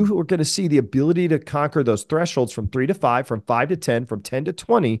 and you are going to see the ability to conquer those thresholds from 3 to 5, from 5 to 10, from 10 to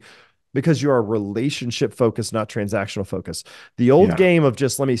 20, because you are relationship focused, not transactional focused. The old game of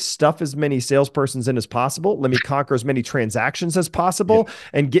just let me stuff as many salespersons in as possible, let me conquer as many transactions as possible,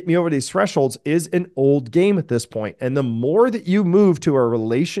 and get me over these thresholds is an old game at this point. And the more that you move to a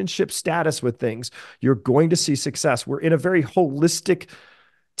relationship status with things, you're going to see success. We're in a very holistic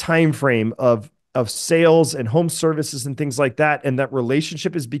time frame of sales and home services and things like that. And that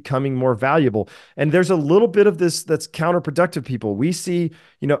relationship is becoming more valuable. And there's a little bit of this that's counterproductive. People, we see,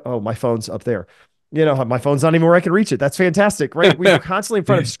 oh, my phone's up there. My phone's not even where I can reach it. That's fantastic, right? We're constantly in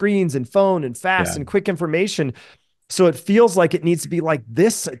front of screens and phone and fast and quick information. So it feels like it needs to be like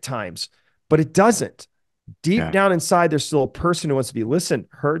this at times, but it doesn't. Deep down inside, there's still a person who wants to be listened,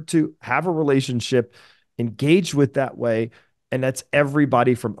 heard, to have a relationship, engaged with that way. And that's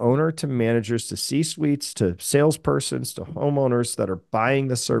everybody from owner to managers to C-suites to salespersons to homeowners that are buying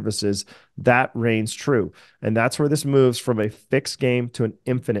the services. That reigns true. And that's where this moves from a fixed game to an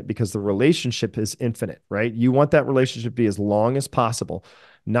infinite, because the relationship is infinite, right? You want that relationship to be as long as possible,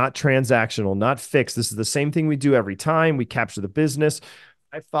 not transactional, not fixed. This is the same thing we do every time. We capture the business,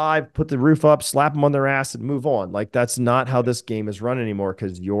 high five, put the roof up, slap them on their ass and move on. Like, that's not how this game is run anymore,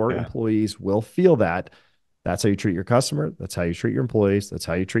 because your employees will feel that. That's how you treat your customer. That's how you treat your employees. That's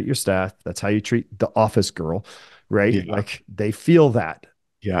how you treat your staff. That's how you treat the office girl, right? Like, they feel that.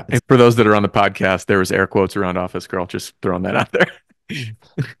 Yeah. And for those that are on the podcast, there was air quotes around office girl, just throwing that out there.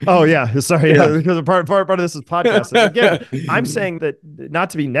 Oh yeah, sorry. Yeah, because part of this is podcasting. Again, I'm saying that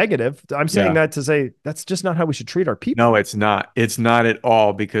not to be negative. I'm saying that to say that's just not how we should treat our people. No, it's not. It's not at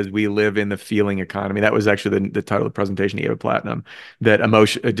all, because we live in the feeling economy. That was actually the title of the presentation he gave at Platinum. That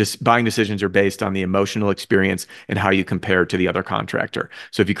buying decisions are based on the emotional experience and how you compare to the other contractor.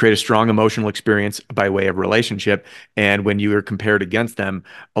 So if you create a strong emotional experience by way of relationship, and when you are compared against them,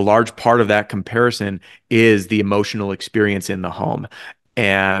 a large part of that comparison is the emotional experience in the home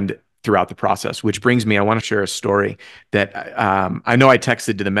and throughout the process. Which brings me, I want to share a story that I know I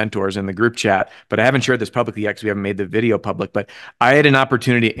texted to the mentors in the group chat, but I haven't shared this publicly yet because we haven't made the video public. But I had an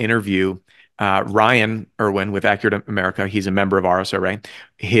opportunity to interview Ryan Irwin with Accurate America. He's a member of RSRA,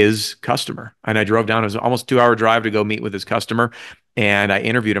 his customer. And I drove down, it was almost a 2-hour drive to go meet with his customer. And I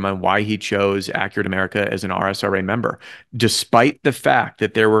interviewed him on why he chose Accurate America as an RSRA member, despite the fact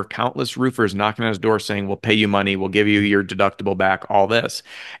that there were countless roofers knocking on his door saying, we'll pay you money, we'll give you your deductible back, all this.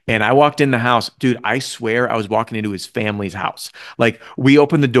 And I walked in the house, dude, I swear I was walking into his family's house. Like, we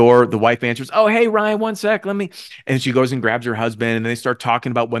opened the door, the wife answers, oh, hey, Ryan, one sec, let me. And she goes and grabs her husband, and they start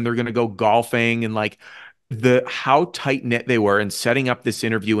talking about when they're going to go golfing, and like how tight knit they were, and setting up this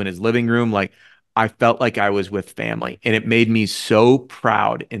interview in his living room. Like, I felt like I was with family, and it made me so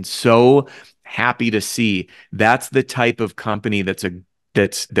proud and so happy to see that's the type of company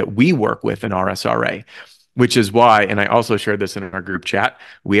that we work with in RSRA. which is why, and I also shared this in our group chat,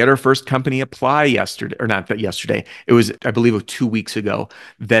 we had our first company apply yesterday, or not that yesterday, it was, I believe, 2 weeks ago,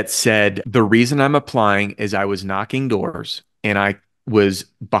 that said, the reason I'm applying is I was knocking doors and I was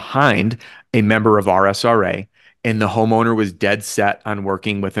behind a member of RSRA, and the homeowner was dead set on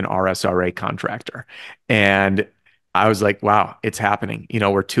working with an RSRA contractor. And I was like, wow, it's happening.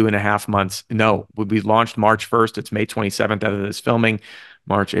 We're 2.5 months. No, we launched March 1st. It's May 27th out of this filming,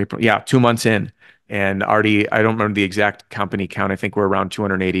 March, April. Yeah, 2 months in. And already, I don't remember the exact company count. I think we're around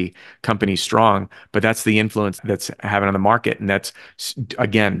 280 companies strong, but that's the influence that's having on the market. And that's,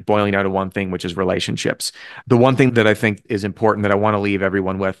 again, boiling down to one thing, which is relationships. The one thing that I think is important that I want to leave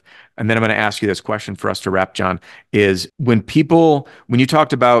everyone with, and then I'm going to ask you this question for us to wrap, John, is when you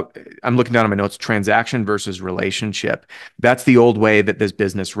talked about, I'm looking down at my notes, transaction versus relationship, that's the old way that this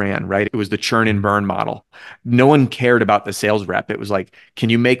business ran, right? It was the churn and burn model. No one cared about the sales rep. It was like, can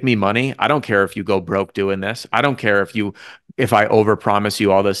you make me money? I don't care if you go broke doing this. I don't care if I overpromise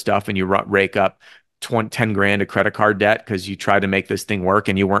you all this stuff and you rake up 10 grand of credit card debt because you tried to make this thing work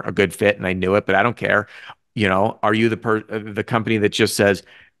and you weren't a good fit and I knew it, but I don't care. Are you the company that just says,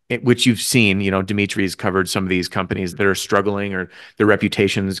 which you've seen, Dimitri's covered some of these companies that are struggling or their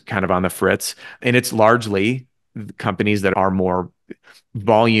reputation's kind of on the fritz. And it's largely companies that are more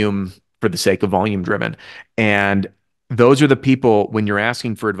volume for the sake of volume driven. And those are the people when you're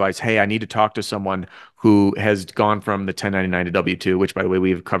asking for advice, hey, I need to talk to someone who has gone from the 1099 to W-2, which by the way,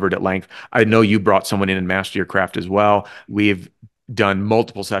 we've covered at length. I know you brought someone in and master your craft as well. We've done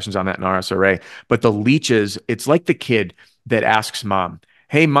multiple sessions on that in RSRA, but the leeches, it's like the kid that asks mom,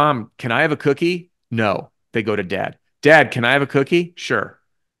 hey, mom, can I have a cookie? No, they go to dad. Dad, can I have a cookie? Sure.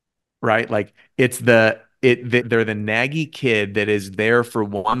 Right? Like they're the naggy kid that is there for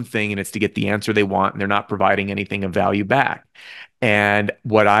one thing and it's to get the answer they want and they're not providing anything of value back. And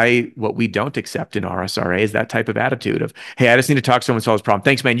what we don't accept in RSRA is that type of attitude of, hey, I just need to talk to someone to solve this problem.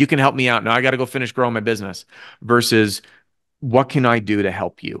 Thanks, man. You can help me out. Now I got to go finish growing my business versus what can I do to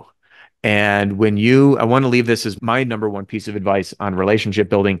help you? And I want to leave this as my number one piece of advice on relationship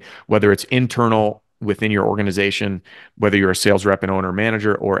building, whether it's internal within your organization, whether you're a sales rep and owner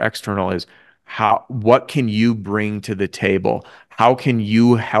manager or external, is what can you bring to the table? How can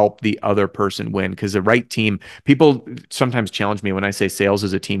you help the other person win? Because the right team, people sometimes challenge me when I say sales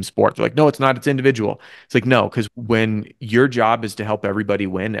is a team sport. They're like, no, it's not, it's individual. It's like, no, because when your job is to help everybody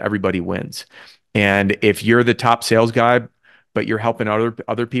win, everybody wins. And if you're the top sales guy, but you're helping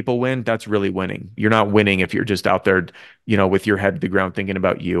other people win, that's really winning. You're not winning if you're just out there, with your head to the ground thinking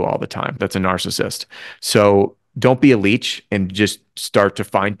about you all the time. That's a narcissist. So don't be a leech and just start to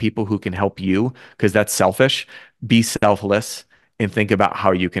find people who can help you because that's selfish. Be selfless and think about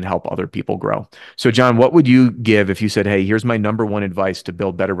how you can help other people grow. So John, what would you give if you said, hey, here's my number one advice to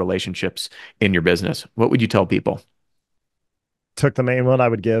build better relationships in your business? What would you tell people? Took the main one I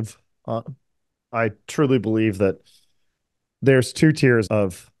would give. I truly believe that there's two tiers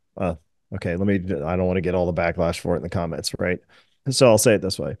of, okay, I don't want to get all the backlash for it in the comments, right? So I'll say it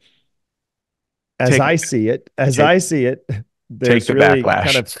this way. As I see it, there's really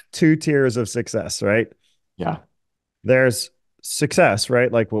kind of two tiers of success, right? Yeah. There's success,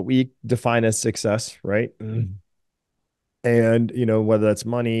 right? Like what we define as success, right? Mm-hmm. And, whether that's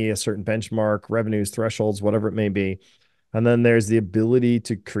money, a certain benchmark, revenues, thresholds, whatever it may be. And then there's the ability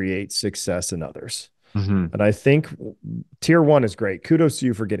to create success in others. Mm-hmm. And I think tier one is great. Kudos to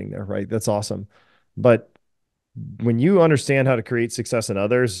you for getting there, right? That's awesome. But when you understand how to create success in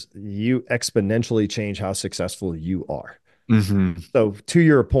others, you exponentially change how successful you are. Mm-hmm. So to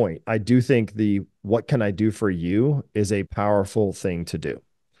your point, I do think what can I do for you is a powerful thing to do.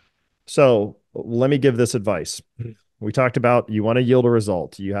 So let me give this advice. We talked about you want to yield a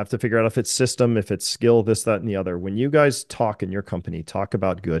result. You have to figure out if it's system, if it's skill, this, that, and the other. When you guys talk in your company, talk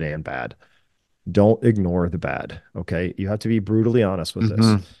about good and bad. Don't ignore the bad. Okay. You have to be brutally honest with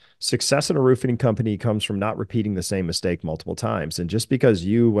this. Success in a roofing company comes from not repeating the same mistake multiple times. And just because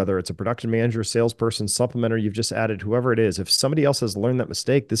whether it's a production manager, salesperson, supplementer, you've just added, whoever it is, if somebody else has learned that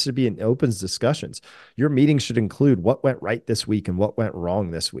mistake, this should be in opens discussions. Your meeting should include what went right this week and what went wrong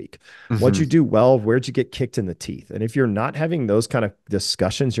this week. What'd you do well? Where'd you get kicked in the teeth? And if you're not having those kind of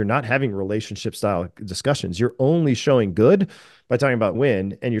discussions, you're not having relationship style discussions. You're only showing good by talking about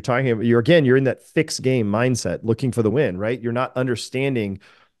win. And you're in that fixed game mindset, looking for the win, right? You're not understanding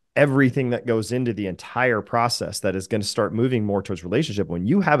everything that goes into the entire process that is going to start moving more towards relationship. When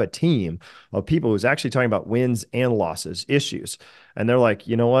you have a team of people who's actually talking about wins and losses, issues, and they're like,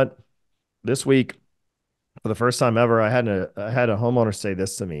 you know what, this week, for the first time ever, I had a homeowner say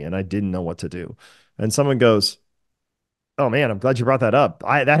this to me and I didn't know what to do. And someone goes, Oh man, I'm glad you brought that up.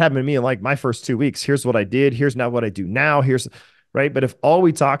 That happened to me in like my first 2 weeks. Here's what I did. Here's not what I do now. Here's right. But if all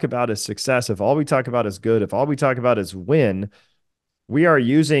we talk about is success, if all we talk about is good, if all we talk about is win, we are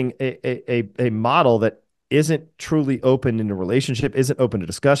using a model that isn't truly open in a relationship, isn't open to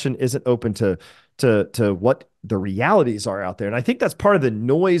discussion, isn't open to what the realities are out there. And I think that's part of the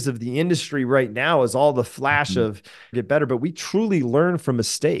noise of the industry right now is all the flash Mhm. of get better, but we truly learn from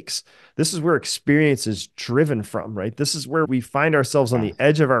mistakes. This is where experience is driven from, right? This is where we find ourselves on Yeah. the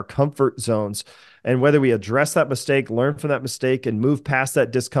edge of our comfort zones. And whether we address that mistake, learn from that mistake, and move past that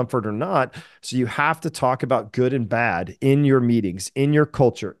discomfort or not. So you have to talk about good and bad in your meetings, in your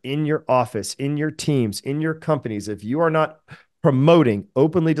culture, in your office, in your teams, in your companies. If you are not promoting,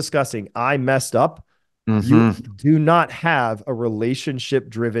 openly discussing, I messed up, you Hmm. do not have a relationship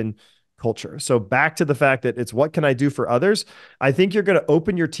driven culture. So back to the fact that it's what can I do for others? I think you're going to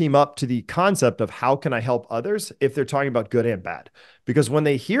open your team up to the concept of how can I help others if they're talking about good and bad. Because when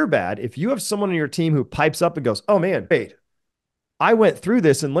they hear bad, if you have someone on your team who pipes up and goes, "Oh man, wait, I went through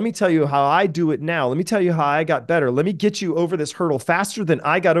this and let me tell you how I do it now. Let me tell you how I got better. Let me get you over this hurdle faster than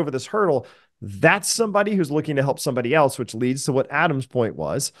I got over this hurdle." That's somebody who's looking to help somebody else, which leads to what Adam's point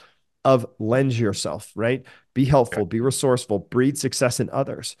was of lend yourself, right? Be helpful, be resourceful, breed success in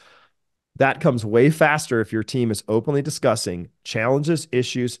others. That comes way faster if your team is openly discussing challenges,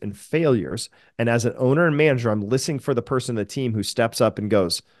 issues, and failures. And as an owner and manager, I'm listening for the person in the team who steps up and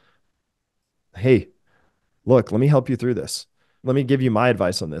goes, "Hey, look, let me help you through this. Let me give you my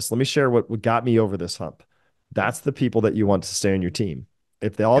advice on this. Let me share what got me over this hump." That's the people that you want to stay on your team.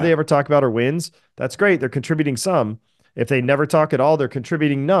 If all they Yeah. ever talk about are wins, that's great. They're contributing some. If they never talk at all, they're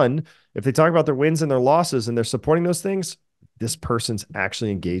contributing none. If they talk about their wins and their losses and they're supporting those things, this person's actually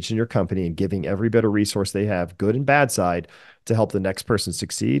engaged in your company and giving every bit of resource they have, good and bad side, to help the next person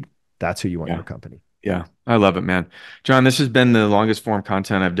succeed. That's who you want in Yeah. your company. Yeah, I love it, man. John, this has been the longest form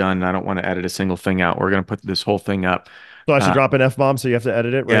content I've done. I don't want to edit a single thing out. We're going to put this whole thing up. So I should Uh, drop an F bomb so you have to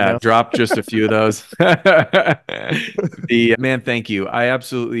edit it right yeah, now. drop just a few of those. The man, thank you. I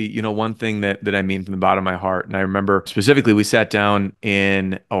absolutely, one thing that I mean from the bottom of my heart, and I remember specifically we sat down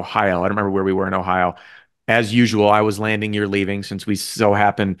in Ohio. I don't remember where we were in Ohio. As usual, I was landing, you're leaving, since we so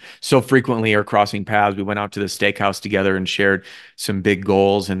happen so frequently are crossing paths. We went out to the steakhouse together and shared some big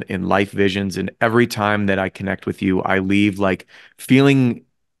goals and life visions. And every time that I connect with you, I leave like feeling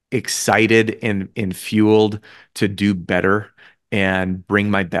excited and fueled to do better and bring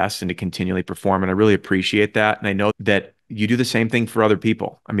my best and to continually perform. And I really appreciate that. And I know that you do the same thing for other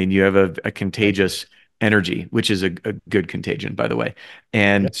people. I mean, you have a Thank you. contagious energy, which is a good contagion, by the way.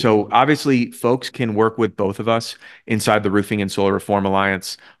 Yeah, And so obviously folks can work with both of us inside the Roofing and Solar Reform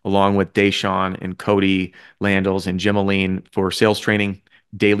Alliance, along with Deshaun and Cody Landels and Jim Aline for sales training,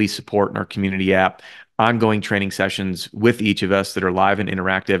 daily support in our community app, ongoing training sessions with each of us that are live and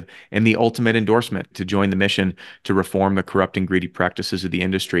interactive, and the ultimate endorsement to join the mission to reform the corrupt and greedy practices of the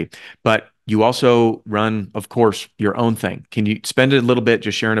industry. But you also run, of course, your own thing. Can you spend a little bit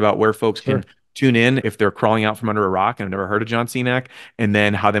just sharing about where folks can sure. tune in if they're crawling out from under a rock and have never heard of John Senac, and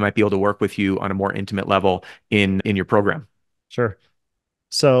then how they might be able to work with you on a more intimate level in your program? Sure.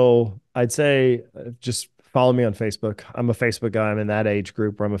 So I'd say just follow me on Facebook. I'm a Facebook guy. I'm in that age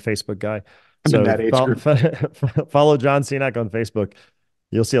group where I'm a Facebook guy. I'm in So that age group. follow John Senac on Facebook.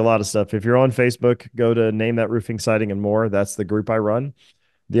 You'll see a lot of stuff. If you're on Facebook, go to Name That Roofing Siding and More. That's the group I run.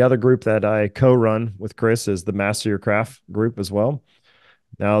 The other group that I co-run with Chris is the Master Your Craft group as well.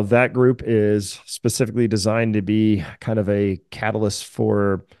 Now, that group is specifically designed to be kind of a catalyst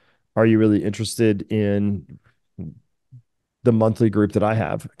for, are you really interested in the monthly group that I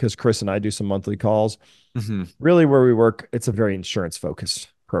have? Because Chris and I do some monthly calls. Hmm. Really, where we work, it's a very insurance focused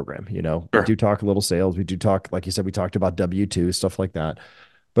program. We Sure. do talk a little sales. We do talk, like you said, we talked about W-2, stuff like that,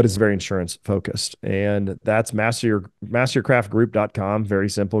 but it's very insurance focused. And that's masteryourcraftgroup.com. Very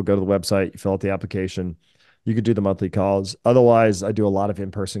simple. Go to the website, you fill out the application. You could do the monthly calls. Otherwise, I do a lot of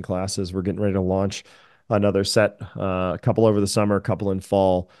in-person classes. We're getting ready to launch another set, a couple over the summer, a couple in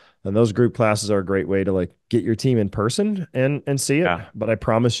fall. And those group classes are a great way to like get your team in person and see it. Yeah. But I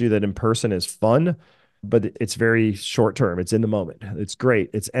promise you that in person is fun, but it's very short term. It's in the moment. It's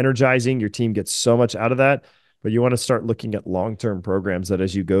great. It's energizing. Your team gets so much out of that. But you want to start looking at long-term programs that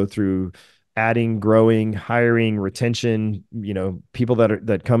as you go through adding, growing, hiring, retention, people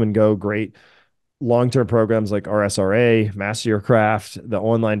that come and go, great long-term programs like RSRA, Master Your Craft, the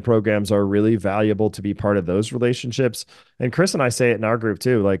online programs are really valuable to be part of those relationships. And Chris and I say it in our group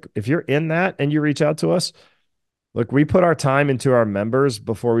too. Like if you're in that and you reach out to us, Look, we put our time into our members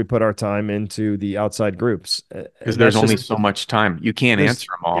before we put our time into the outside groups. Because And there's that's only just, so much time. You can't there's, answer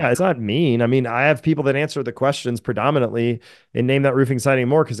them all. yeah, it's not mean. I mean, I have people that answer the questions predominantly in Name That Roofing Siding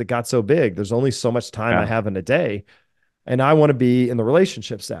More because it got so big. There's only so much time I Yeah. have in a day. And I want to be in the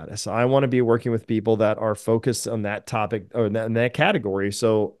relationship status. I want to be working with people that are focused on that topic or in that category.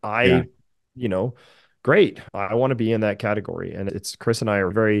 So Yeah. you know, great. I want to be in that category. And it's Chris and I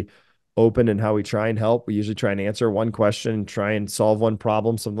are very open in how we try and help. We usually try and answer one question, try and solve one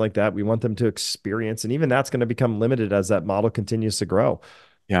problem, something like that. We want them to experience. And even that's going to become limited as that model continues to grow.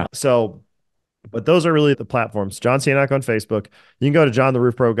 Yeah. So but those are really the platforms. John Senac on Facebook. You can go to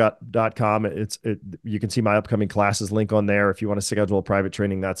johntheroofpro.com. You can see my upcoming classes link on there. If you want to schedule a private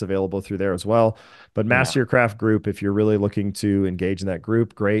training, that's available through there as well. But Yeah. Master Your Craft group, if you're really looking to engage in that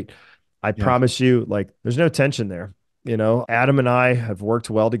group, great. I Yeah. promise you, like, there's no tension there. You know, Adam and I have worked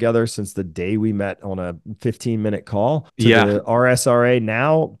well together since the day we met on a 15-minute call to Yeah. the RSRA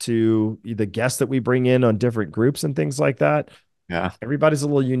now to the guests that we bring in on different groups and things like that. Yeah. Everybody's a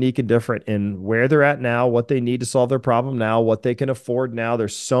little unique and different in where they're at now, what they need to solve their problem now, what they can afford now.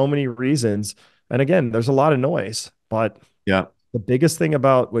 There's so many reasons. And again, there's a lot of noise, but Yeah. the biggest thing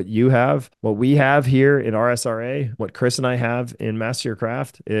about what you have, what we have here in RSRA, what Chris and I have in Master Your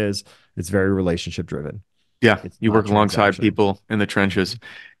Craft is it's very relationship driven. Yeah, It's you not work alongside transactional. people in the trenches.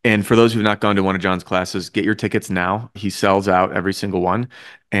 And for those who've not gone to one of John's classes, get your tickets now. He sells out every single one.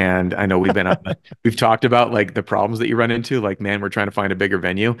 And I know we've talked about like the problems that you run into. Like, man, we're trying to find a bigger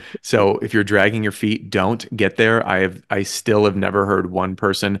venue. So if you're dragging your feet, don't get there. I still have never heard one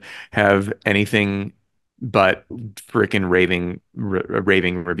person have anything but freaking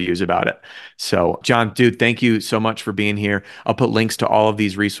raving reviews about it. So, John, dude, thank you so much for being here. I'll put links to all of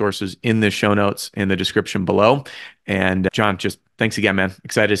these resources in the show notes in the description below. And John, just thanks again, man.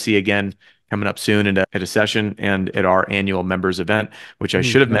 Excited to see you again coming up soon at a session and at our annual members event, which I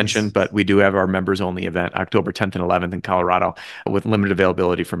should have mentioned, but we do have our members only event October 10th and 11th in Colorado with limited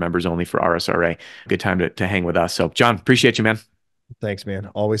availability for members only for RSRA. Good time to hang with us. So, John, appreciate you, man. Thanks, man.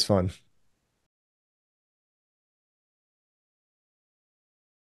 Always fun.